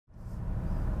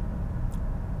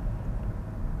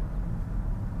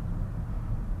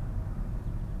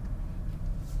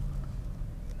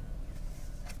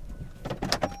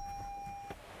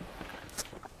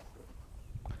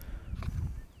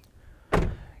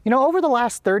You know, over the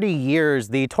last 30 years,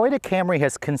 the Toyota Camry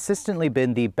has consistently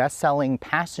been the best-selling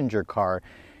passenger car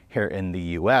here in the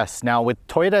US. Now, with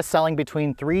Toyota selling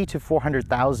between 300,000 to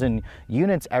 400,000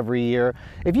 units every year,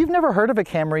 if you've never heard of a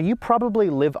Camry, you probably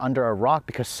live under a rock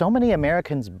because so many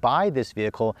Americans buy this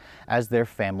vehicle as their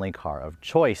family car of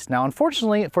choice. Now,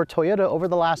 unfortunately for Toyota, over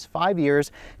the last 5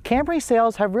 years, Camry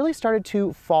sales have really started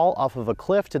to fall off of a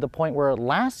cliff to the point where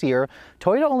last year,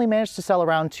 Toyota only managed to sell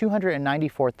around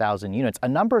 294,000 units, a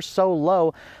number so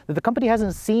low that the company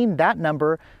hasn't seen that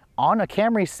number on a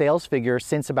Camry sales figure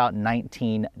since about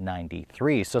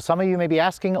 1993. So some of you may be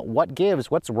asking, what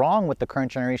gives? What's wrong with the current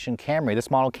generation Camry?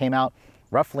 This model came out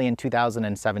roughly in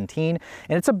 2017,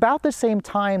 and it's about the same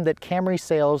time that Camry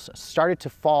sales started to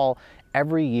fall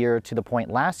every year to the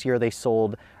point last year they saw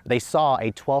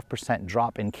a 12%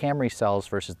 drop in Camry sales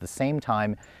versus the same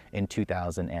time in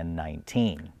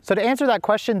 2019. So to answer that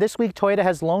question, this week Toyota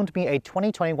has loaned me a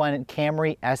 2021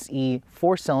 Camry SE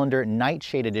 4-cylinder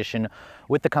Nightshade Edition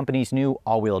with the company's new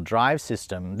all-wheel drive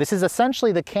system. This is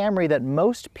essentially the Camry that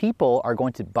most people are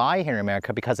going to buy here in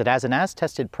America because it has an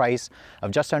as-tested price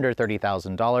of just under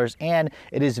 $30,000 and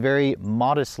it is very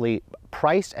modestly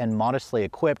priced and modestly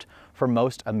equipped for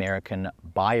most American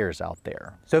buyers out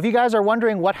there. So if you guys are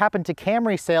wondering what happened to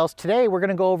Camry sales, today we're going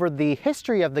to go over the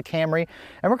history of the Camry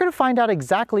and we're going to find out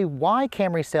exactly why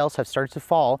Camry sales have started to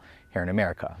fall here in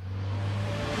America.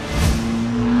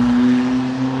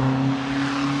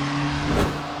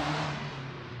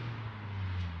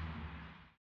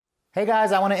 Hey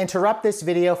guys, I want to interrupt this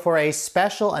video for a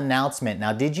special announcement.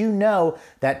 Now, did you know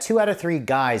that 2 out of 3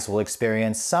 guys will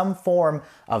experience some form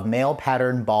of male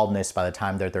pattern baldness by the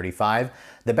time they're 35?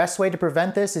 The best way to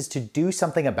prevent this is to do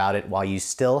something about it while you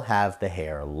still have the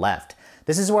hair left.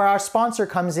 This is where our sponsor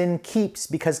comes in, Keeps,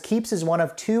 because Keeps is one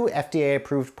of 2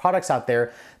 FDA-approved products out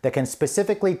there that can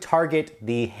specifically target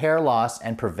the hair loss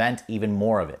and prevent even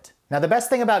more of it. Now, the best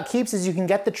thing about Keeps is you can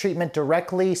get the treatment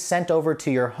directly sent over to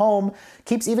your home.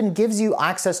 Keeps even gives you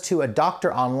access to a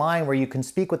doctor online where you can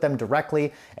speak with them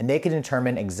directly and they can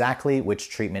determine exactly which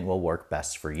treatment will work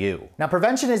best for you. Now,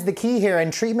 prevention is the key here,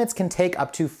 and treatments can take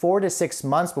up to 4 to 6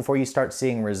 months before you start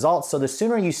seeing results. So the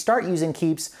sooner you start using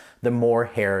Keeps, the more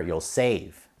hair you'll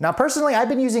save. Now, personally, I've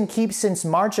been using Keeps since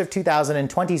March of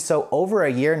 2020, so over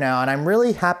a year now, and I'm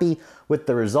really happy with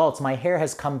the results. My hair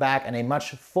has come back in a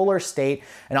much fuller state,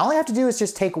 and all I have to do is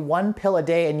just take 1 pill a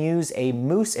day and use a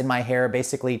mousse in my hair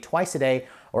basically twice a day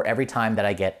or every time that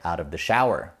I get out of the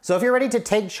shower. So if you're ready to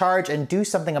take charge and do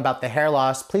something about the hair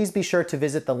loss, please be sure to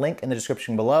visit the link in the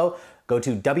description below. Go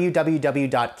to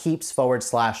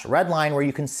www.keeps/redline where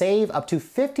you can save up to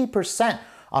 50%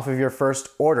 off of your first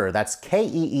order. That's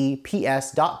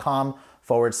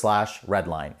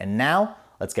keeps.com/redline. And now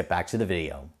let's get back to the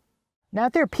video. Now,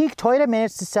 at their peak, Toyota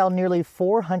managed to sell nearly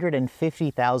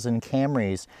 450,000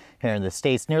 Camrys here in the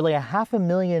States. Nearly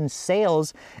 500,000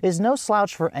 sales is no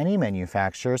slouch for any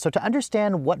manufacturer. So to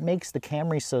understand what makes the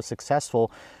Camry so successful,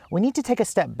 we need to take a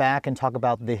step back and talk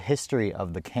about the history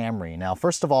of the Camry. Now,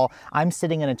 first of all, I'm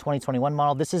sitting in a 2021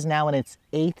 model. This is now in its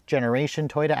 8th generation.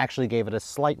 Toyota actually gave it a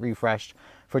slight refresh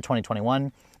for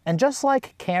 2021. And just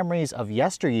like Camrys of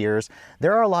yesteryears,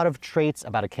 there are a lot of traits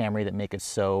about a Camry that make it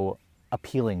so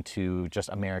appealing to just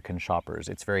American shoppers.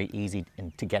 It's very easy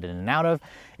to get in and out of.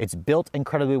 It's built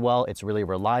incredibly well. It's really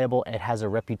reliable. It has a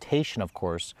reputation, of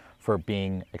course, for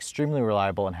being extremely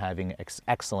reliable and having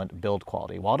excellent build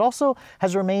quality, while it also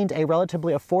has remained a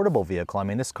relatively affordable vehicle. I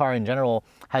mean, this car in general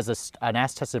has an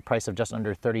as-tested price of just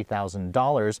under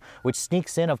 $30,000, which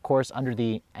sneaks in, of course, under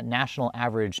the national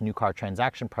average new car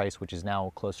transaction price, which is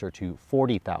now closer to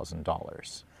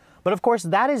 $40,000. But of course,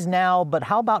 that is now, but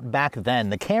how about back then?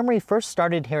 The Camry first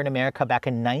started here in America back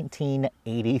in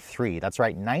 1983. That's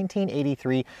right,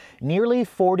 1983, nearly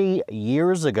 40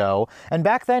 years ago. And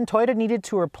back then, Toyota needed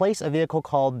to replace a vehicle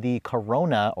called the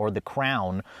Corona or the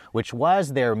Crown, which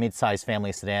was their mid-size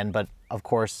family sedan, but of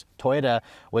course, Toyota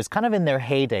was kind of in their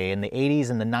heyday. In the 80s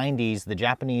and the 90s, the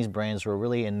Japanese brands were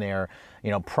really in their,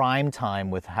 prime time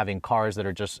with having cars that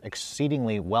are just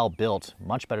exceedingly well built,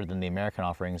 much better than the American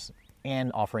offerings,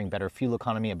 and offering better fuel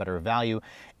economy, a better value,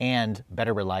 and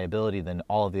better reliability than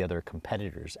all of the other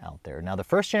competitors out there. Now, the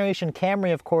first generation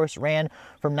Camry, of course, ran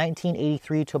from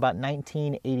 1983 to about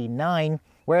 1989,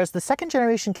 whereas the second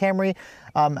generation Camry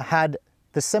had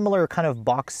the similar kind of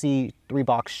boxy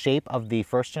 3-box shape of the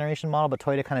first generation model, but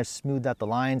Toyota kind of smoothed out the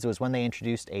lines. It was when they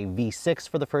introduced a V6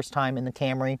 for the first time in the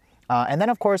Camry. And then,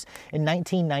 of course, in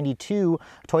 1992,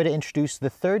 Toyota introduced the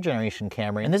third generation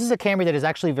Camry. And this is a Camry that is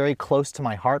actually very close to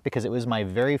my heart because it was my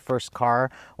very first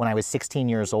car when I was 16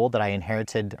 years old that I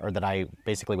inherited, or that I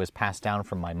basically was passed down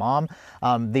from my mom.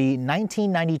 The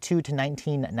 1992 to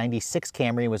 1996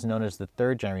 Camry was known as the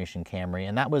third generation Camry.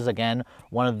 And that was, again,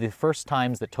 one of the first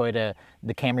times that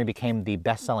the Camry became the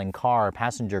best-selling car,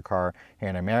 passenger car here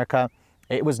in America.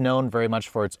 It was known very much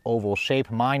for its oval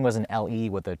shape. Mine was an LE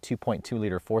with a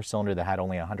 2.2-liter four-cylinder that had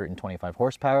only 125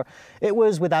 horsepower. It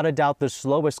was without a doubt the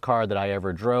slowest car that I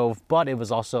ever drove, but it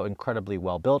was also incredibly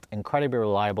well built, incredibly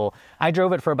reliable. I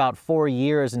drove it for about 4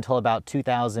 years until about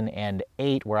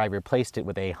 2008, where I replaced it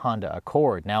with a Honda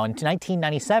Accord. Now, in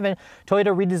 1997,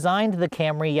 Toyota redesigned the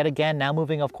Camry yet again, now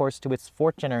moving, of course, to its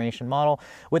fourth generation model.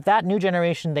 With that new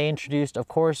generation, they introduced, of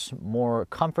course, more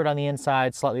comfort on the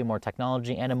inside, slightly more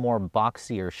technology, and a more boxier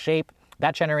shape.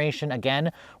 That generation,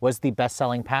 again, was the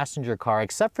best-selling passenger car,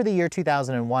 except for the year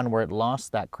 2001, where it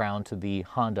lost that crown to the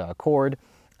Honda Accord.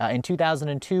 In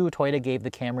 2002, Toyota gave the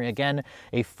Camry, again,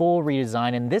 a full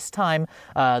redesign, and this time,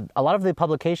 a lot of the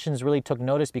publications really took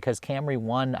notice because Camry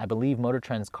won, I believe, Motor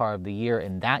Trend's Car of the Year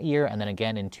in that year, and then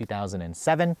again in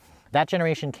 2007. That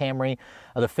generation Camry,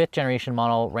 the fifth generation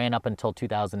model, ran up until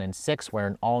 2006, where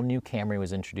an all-new Camry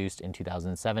was introduced in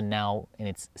 2007, now in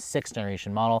its sixth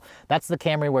generation model. That's the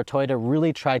Camry where Toyota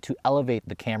really tried to elevate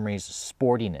the Camry's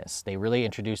sportiness. They really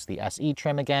introduced the SE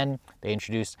trim again. They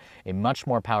introduced a much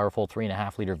more powerful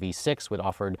 3.5-liter V6, which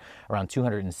offered around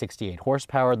 268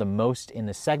 horsepower, the most in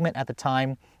the segment at the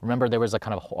time. Remember, there was a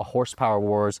kind of a horsepower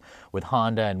wars with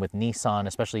Honda and with Nissan,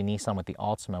 especially Nissan with the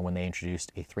Altima when they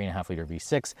introduced a 3.5-liter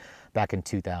V6 back in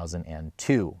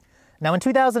 2002. Now in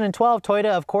 2012,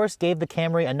 Toyota, of course, gave the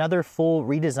Camry another full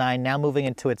redesign, now moving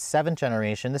into its seventh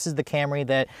generation. This is the Camry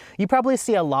that you probably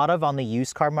see a lot of on the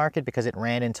used car market because it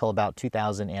ran until about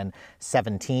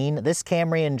 2017. This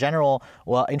Camry in general,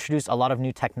 well, introduced a lot of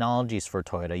new technologies for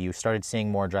Toyota. You started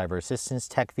seeing more driver assistance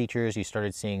tech features. You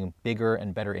started seeing bigger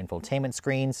and better infotainment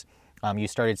screens. You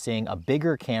started seeing a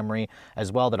bigger Camry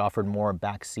as well that offered more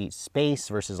backseat space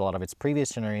versus a lot of its previous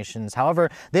generations.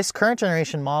 However, this current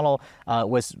generation model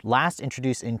was last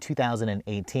introduced in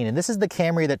 2018. And this is the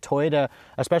Camry that Toyota,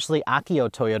 especially Akio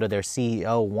Toyoda, their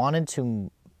CEO, wanted to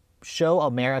show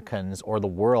Americans or the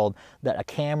world that a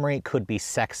Camry could be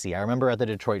sexy. I remember at the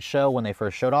Detroit show when they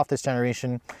first showed off this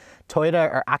generation,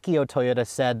 Toyota, or Akio Toyoda,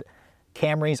 said,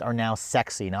 Camrys are now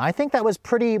sexy. Now, I think that was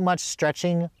pretty much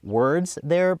stretching words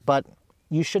there, but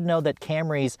you should know that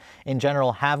Camrys in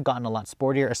general have gotten a lot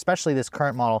sportier, especially this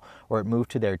current model where it moved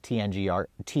to their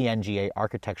TNGA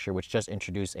architecture, which just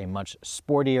introduced a much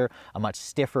sportier, a much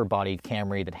stiffer bodied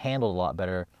Camry that handled a lot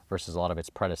better versus a lot of its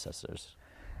predecessors.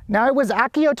 Now, it was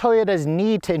Akio Toyoda's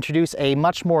need to introduce a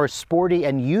much more sporty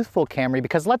and youthful Camry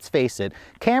because, let's face it,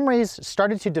 Camrys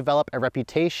started to develop a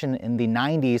reputation in the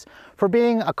 90s for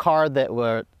being a car that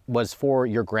was for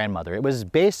your grandmother. It was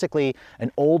basically an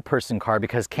old person car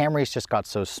because Camrys just got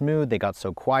so smooth, they got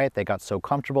so quiet, they got so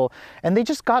comfortable, and they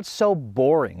just got so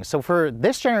boring. So for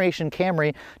this generation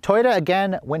Camry, Toyota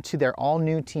again went to their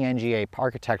all-new TNGA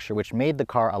architecture, which made the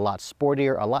car a lot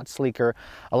sportier, a lot sleeker,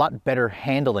 a lot better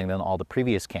handling than all the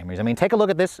previous Camrys. I mean, take a look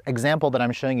at this example that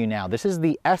I'm showing you now. This is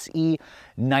the SE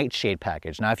Nightshade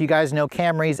package. Now, if you guys know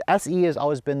Camrys, SE has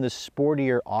always been the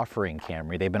sportier offering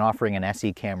Camry. They've been offering an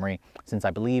SE Camry since,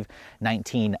 I believe,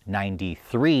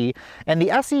 1993, and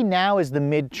the SE now is the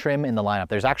mid trim in the lineup.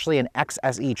 There's actually an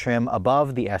XSE trim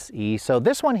above the SE, so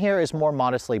this one here is more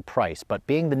modestly priced, but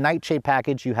being the Nightshade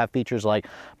package, you have features like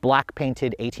black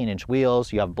painted 18-inch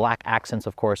wheels, you have black accents,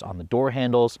 of course, on the door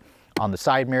handles, on the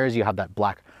side mirrors, you have that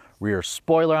black rear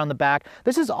spoiler on the back.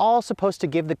 This is all supposed to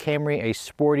give the Camry a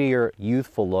sportier,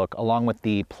 youthful look, along with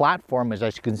the platform, as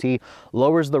you can see,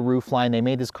 lowers the roofline. They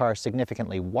made this car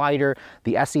significantly wider.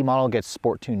 The SE model gets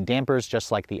sport tuned dampers,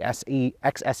 just like the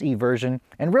XSE version.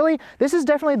 And really, this is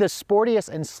definitely the sportiest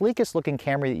and sleekest looking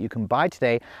Camry that you can buy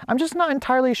today. I'm just not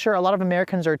entirely sure a lot of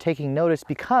Americans are taking notice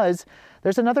because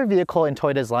there's another vehicle in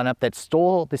Toyota's lineup that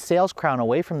stole the sales crown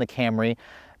away from the Camry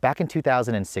back in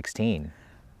 2016.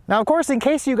 Now, of course, in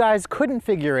case you guys couldn't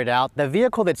figure it out, the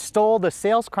vehicle that stole the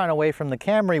sales crown away from the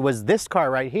Camry was this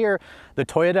car right here, the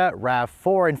Toyota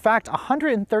RAV4. In fact,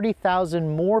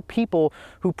 130,000 more people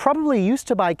who probably used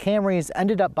to buy Camrys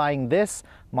ended up buying this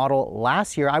model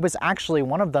last year. I was actually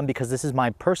one of them because this is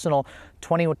my personal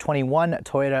 2021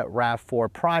 Toyota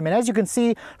RAV4 Prime. And as you can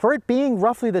see, for it being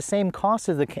roughly the same cost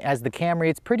as the Camry,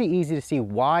 it's pretty easy to see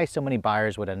why so many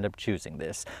buyers would end up choosing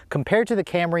this. Compared to the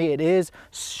Camry, it is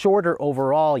shorter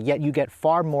overall, yet you get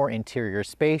far more interior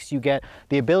space. You get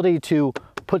the ability to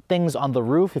put things on the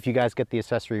roof if you guys get the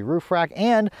accessory roof rack.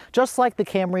 And just like the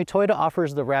Camry, Toyota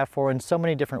offers the RAV4 in so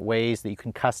many different ways that you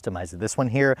can customize it. This one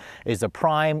here is a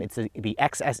Prime. It's the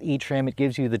XSE trim. It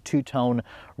gives you the two-tone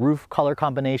roof color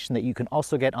combination that you can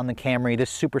also get on the Camry. This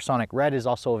supersonic red is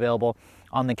also available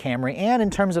on the Camry. And in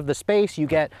terms of the space, you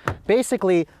get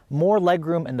basically more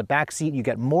legroom in the back seat, you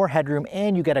get more headroom,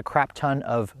 and you get a crap ton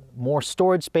of more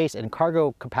storage space and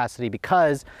cargo capacity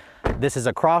because this is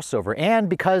a crossover. And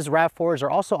because RAV4s are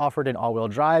also offered in all-wheel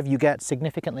drive, you get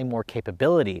significantly more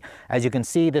capability. As you can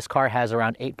see, this car has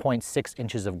around 8.6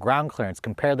 inches of ground clearance.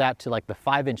 Compare that to like the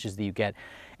 5 inches that you get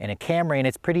in a Camry, and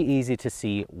it's pretty easy to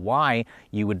see why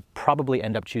you would probably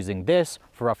end up choosing this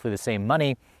for roughly the same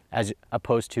money as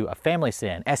opposed to a family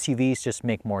sedan. SUVs just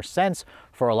make more sense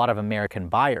for a lot of American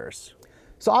buyers.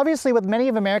 So obviously, with many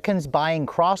of Americans buying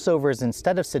crossovers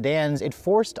instead of sedans, it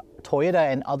forced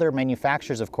Toyota and other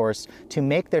manufacturers, of course, to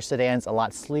make their sedans a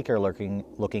lot sleeker looking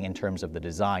in terms of the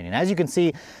design. And as you can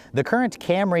see, the current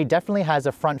Camry definitely has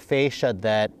a front fascia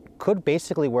that could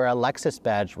basically wear a Lexus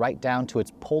badge right down to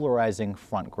its polarizing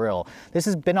front grille. This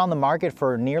has been on the market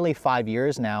for nearly 5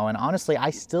 years now, and honestly,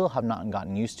 I still have not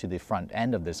gotten used to the front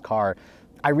end of this car.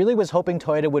 I really was hoping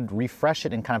Toyota would refresh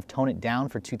it and kind of tone it down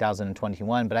for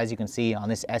 2021, but as you can see on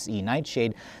this SE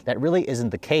Nightshade, that really isn't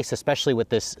the case, especially with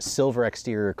this silver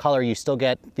exterior color. You still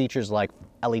get features like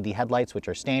LED headlights, which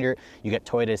are standard. You get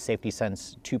Toyota's Safety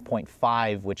Sense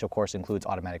 2.5, which of course includes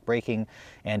automatic braking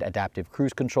and adaptive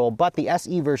cruise control, but the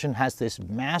SE version has this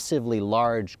massively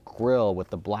large grille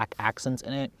with the black accents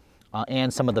in it.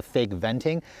 And some of the fake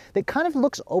venting that kind of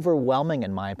looks overwhelming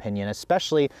in my opinion,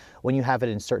 especially when you have it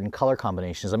in certain color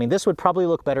combinations. I mean, this would probably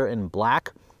look better in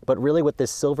black, but really with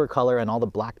this silver color and all the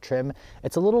black trim,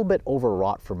 it's a little bit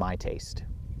overwrought for my taste.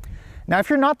 Now, if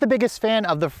you're not the biggest fan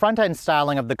of the front-end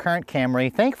styling of the current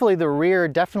Camry, thankfully the rear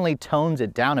definitely tones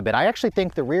it down a bit. I actually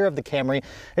think the rear of the Camry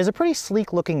is a pretty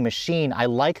sleek-looking machine. I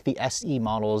like the SE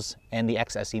models and the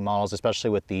XSE models, especially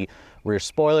with the rear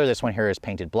spoiler. This one here is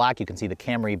painted black. You can see the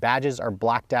Camry badges are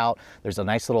blacked out. There's a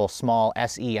nice little small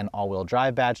SE and all-wheel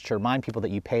drive badge to remind people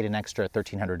that you paid an extra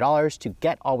 $1,300 to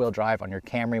get all-wheel drive on your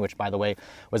Camry, which, by the way,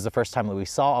 was the first time that we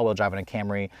saw all-wheel drive on a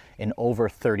Camry in over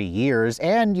 30 years.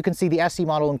 And you can see the SE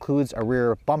model includes a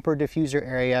rear bumper diffuser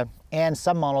area, and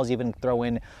some models even throw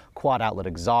in quad outlet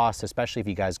exhaust, especially if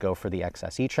you guys go for the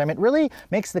XSE trim. It really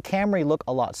makes the Camry look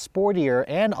a lot sportier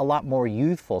and a lot more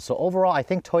youthful. So overall, I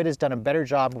think Toyota's done a better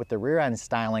job with the rear end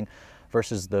styling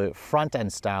versus the front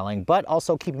end styling. But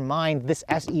also keep in mind, this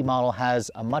SE model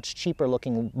has a much cheaper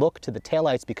looking look to the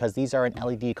taillights because these are an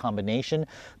LED combination.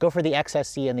 Go for the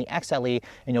XSE and the XLE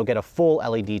and you'll get a full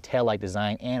LED taillight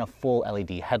design and a full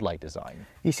LED headlight design.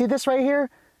 You see this right here?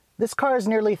 This car is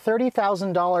nearly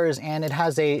 $30,000 and it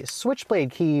has a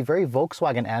switchblade key, very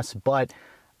Volkswagen-esque, but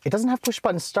it doesn't have push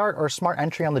button start or smart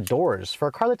entry on the doors. For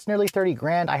a car that's nearly 30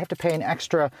 grand, I have to pay an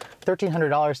extra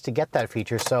 $1,300 to get that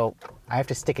feature, so I have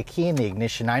to stick a key in the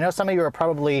ignition. I know some of you are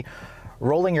probably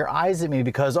rolling your eyes at me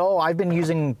because, oh, I've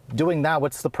been doing that.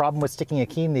 What's the problem with sticking a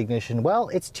key in the ignition? Well,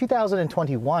 it's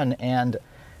 2021 and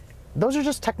those are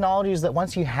just technologies that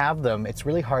once you have them, it's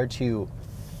really hard to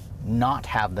not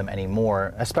have them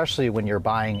anymore, especially when you're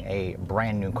buying a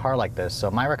brand new car like this. So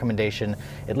my recommendation,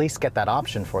 at least get that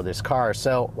option for this car.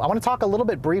 So I want to talk a little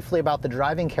bit briefly about the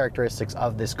driving characteristics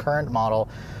of this current model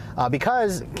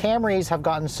because Camrys have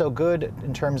gotten so good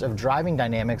in terms of driving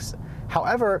dynamics.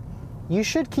 However, you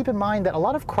should keep in mind that a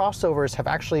lot of crossovers have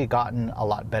actually gotten a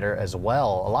lot better as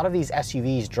well. A lot of these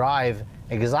SUVs drive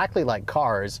exactly like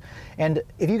cars. And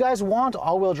if you guys want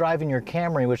all-wheel drive in your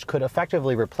Camry, which could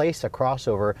effectively replace a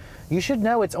crossover, you should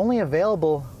know it's only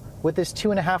available with this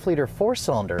 2.5-liter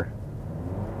 4-cylinder.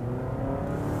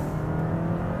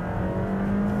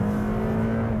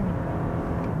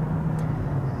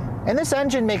 And this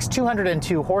engine makes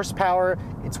 202 horsepower.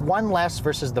 It's one less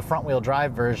versus the front-wheel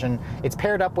drive version. It's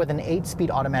paired up with an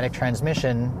 8-speed automatic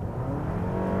transmission,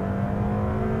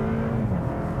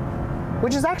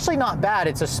 which is actually not bad.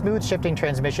 It's a smooth shifting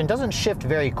transmission. Doesn't shift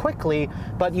very quickly,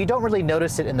 but you don't really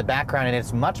notice it in the background, and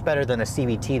it's much better than a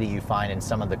CVT that you find in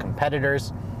some of the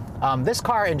competitors. This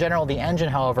car in general, the engine,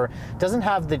 however, doesn't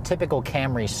have the typical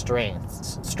Camry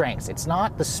strengths. It's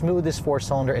not the smoothest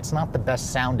 4-cylinder, it's not the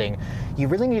best sounding. You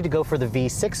really need to go for the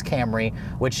V6 Camry,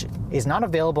 which is not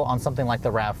available on something like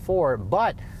the RAV4,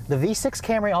 but the V6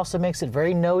 Camry also makes it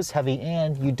very nose heavy,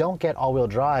 and you don't get all-wheel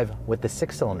drive with the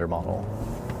 6-cylinder model.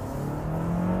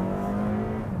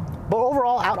 But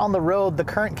overall, out on the road, the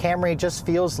current Camry just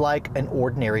feels like an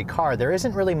ordinary car. There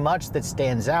isn't really much that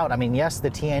stands out. I mean, yes,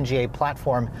 the TNGA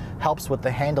platform helps with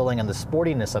the handling and the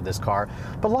sportiness of this car,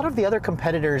 but a lot of the other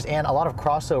competitors and a lot of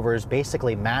crossovers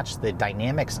basically match the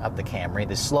dynamics of the Camry.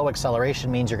 The slow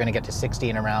acceleration means you're going to get to 60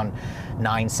 in around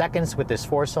 9 seconds with this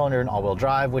 4-cylinder and all-wheel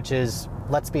drive, which is,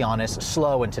 let's be honest,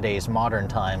 slow in today's modern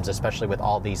times, especially with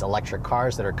all these electric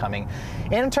cars that are coming.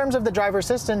 And in terms of the driver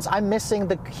assistance, I'm missing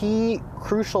the key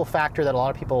crucial factor that a lot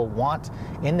of people want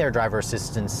in their driver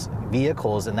assistance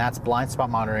vehicles, and that's blind spot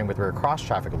monitoring with rear cross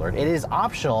traffic alert. It is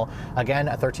optional, again,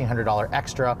 a $1,300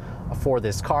 extra for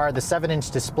this car. The 7-inch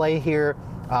display here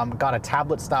got a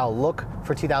tablet style look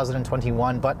for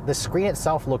 2021, but the screen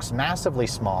itself looks massively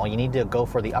small. You need to go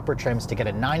for the upper trims to get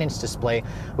a 9-inch display,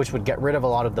 which would get rid of a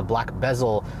lot of the black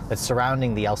bezel that's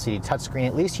surrounding the LCD touchscreen.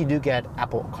 At least you do get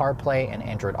Apple CarPlay and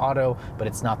Android Auto, but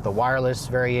it's not the wireless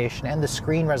variation, and the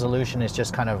screen resolution is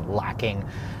just kind of lacking,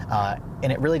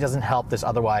 and it really doesn't help this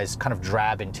otherwise kind of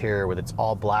drab interior with its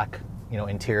all black,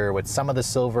 interior with some of the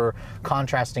silver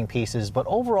contrasting pieces. But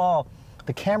overall,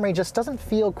 the Camry just doesn't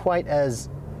feel quite as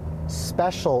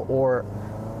special or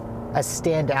as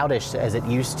standoutish as it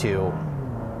used to.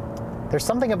 There's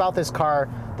something about this car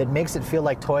that makes it feel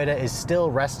like Toyota is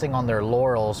still resting on their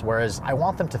laurels, whereas I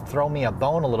want them to throw me a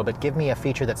bone a little bit, give me a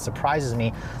feature that surprises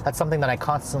me. That's something that I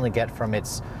constantly get from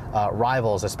its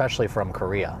rivals, especially from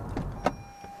Korea.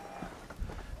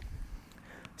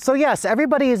 So yes,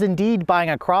 everybody is indeed buying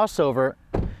a crossover.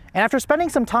 And after spending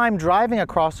some time driving a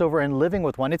crossover and living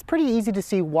with one, it's pretty easy to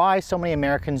see why so many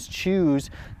Americans choose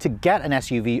to get an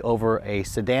SUV over a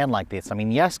sedan like this. I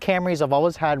mean, yes, Camrys have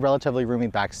always had relatively roomy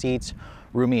back seats,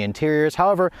 roomy interiors.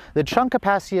 However, the trunk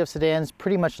capacity of sedans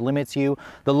pretty much limits you.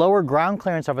 The lower ground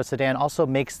clearance of a sedan also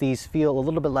makes these feel a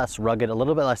little bit less rugged, a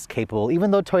little bit less capable.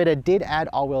 Even though Toyota did add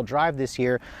all-wheel drive this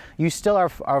year, you still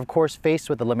are of course faced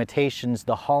with the limitations.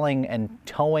 The hauling and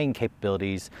towing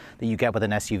capabilities that you get with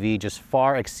an SUV just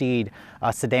far exceed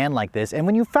a sedan like this. And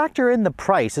when you factor in the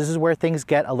price, this is where things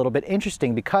get a little bit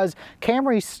interesting, because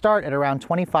Camrys start at around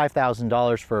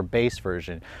 $25,000 for a base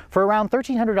version. For around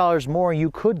 $1,300 more, you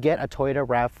could get a Toyota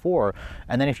RAV4,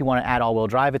 and then if you want to add all-wheel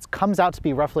drive, it comes out to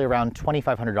be roughly around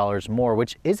 $2,500 more,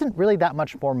 which isn't really that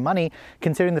much more money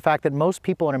considering the fact that most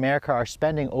people in America are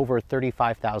spending over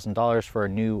 $35,000 for a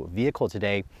new vehicle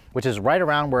today, which is right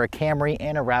around where a Camry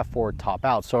and a RAV4 top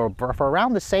out. So for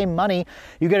around the same money,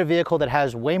 you get a vehicle that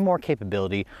has way more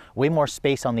capability, way more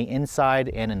space on the inside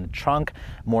and in the trunk,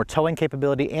 more towing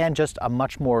capability, and just a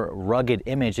much more rugged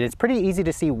image. And it's pretty easy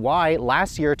to see why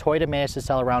last year Toyota managed to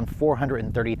sell around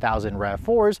 430,000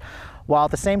 RAV4s, while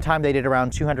at the same time they did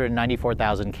around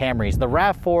 294,000 Camrys. The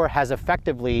RAV4 has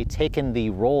effectively taken the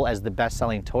role as the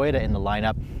best-selling Toyota in the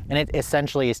lineup, and it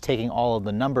essentially is taking all of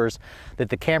the numbers that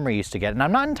the Camry used to get. And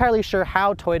I'm not entirely sure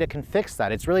how Toyota can fix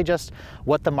that. It's really just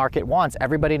what the market wants.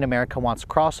 Everybody in America wants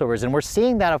crossovers, and we're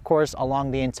seeing that, of course,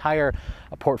 along the entire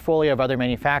portfolio of other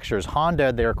manufacturers.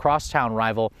 Honda, their crosstown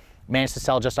rival, managed to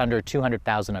sell just under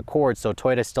 200,000 Accords, so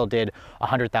Toyota still did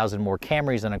 100,000 more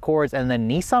Camrys than Accords. And then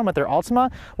Nissan with their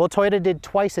Altima, well, Toyota did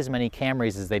twice as many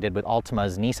Camrys as they did with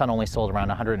Altimas. Nissan only sold around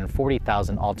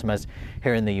 140,000 Altimas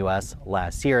here in the US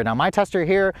last year. Now, my tester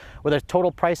here, with a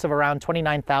total price of around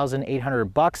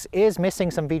 $29,800, is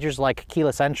missing some features like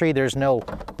keyless entry. There's no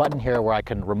button here where I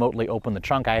can remotely open the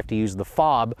trunk. I have to use the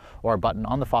fob or a button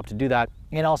on the fob to do that.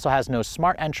 It also has no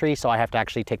smart entry, so I have to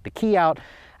actually take the key out.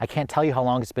 I can't tell you how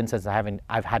long it's been since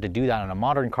I've had to do that on a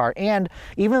modern car. And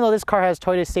even though this car has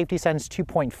Toyota's Safety Sense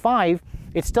 2.5,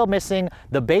 it's still missing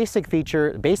the basic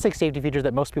safety feature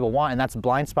that most people want, and that's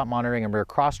blind spot monitoring and rear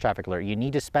cross traffic alert. You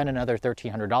need to spend another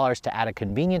 $1,300 to add a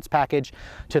convenience package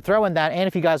to throw in that. And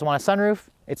if you guys want a sunroof,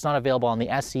 it's not available on the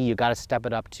SE. You got to step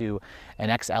it up to an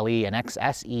XLE, an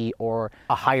XSE, or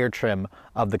a higher trim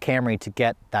of the Camry to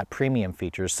get that premium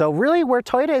feature. So really where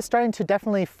Toyota is starting to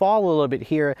definitely fall a little bit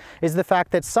here is the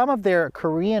fact that some of their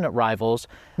Korean rivals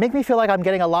make me feel like I'm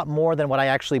getting a lot more than what I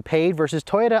actually paid, versus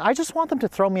Toyota, I just want them to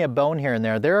throw me a bone here and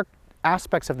there. There are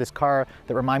aspects of this car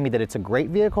that remind me that it's a great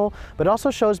vehicle, but it also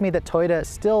shows me that Toyota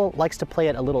still likes to play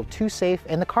it a little too safe,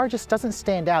 and the car just doesn't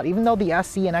stand out. Even though the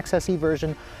SE and XSE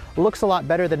version looks a lot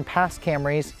better than past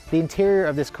Camrys, the interior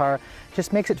of this car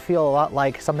just makes it feel a lot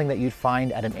like something that you'd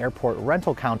find at an airport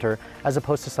rental counter, as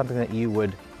opposed to something that you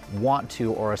would want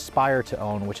to or aspire to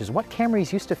own, which is what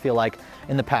Camrys used to feel like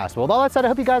in the past. Well, with all that said, I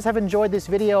hope you guys have enjoyed this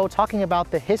video talking about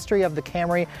the history of the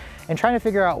Camry and trying to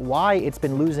figure out why it's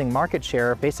been losing market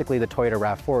share. Basically, the Toyota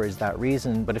RAV4 is that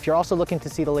reason. But if you're also looking to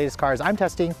see the latest cars I'm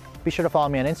testing, be sure to follow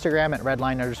me on Instagram at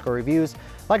redline_reviews,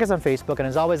 like us on Facebook, and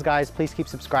as always, guys, please keep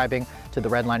subscribing to the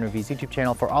Redline Reviews YouTube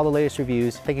channel for all the latest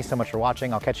reviews. Thank you so much for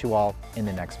watching. I'll catch you all in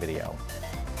the next video.